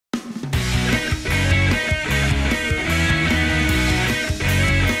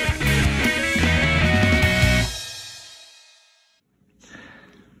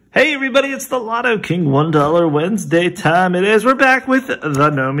Hey everybody, it's the Lotto King $1 Wednesday time. It is. We're back with the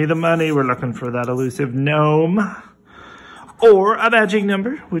Know Me the Money. We're looking for that elusive gnome or a magic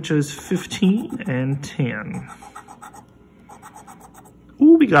number, which is 15 and 10.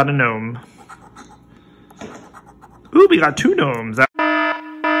 Ooh, we got a gnome. Ooh, we got two gnomes. All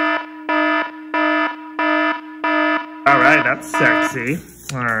right, that's sexy.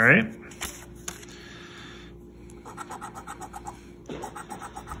 All right.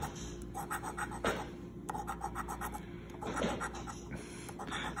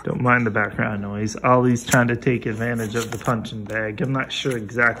 Don't mind the background noise. Ollie's trying to take advantage of the punching bag. I'm not sure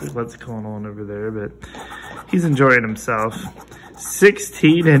exactly what's going on over there, but he's enjoying himself.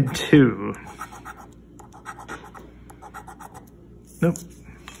 16 and 2. Nope.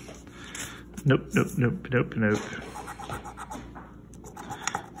 Nope, nope, nope, nope, nope.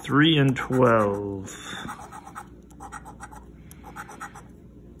 3 and 12.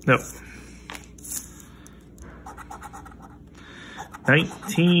 Nope.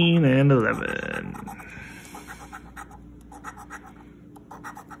 19 and 11.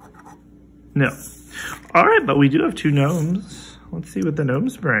 No. All right, but we do have two gnomes. Let's see what the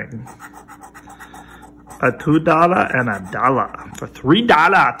gnomes bring. A $2 and a $1 for $3.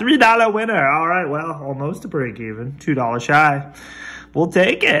 $3 winner. All right, well, almost a break even. $2 shy. We'll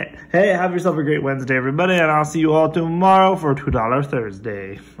take it. Hey, have yourself a great Wednesday, everybody, and I'll see you all tomorrow for $2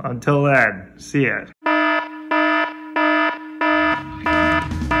 Thursday. Until then, see ya.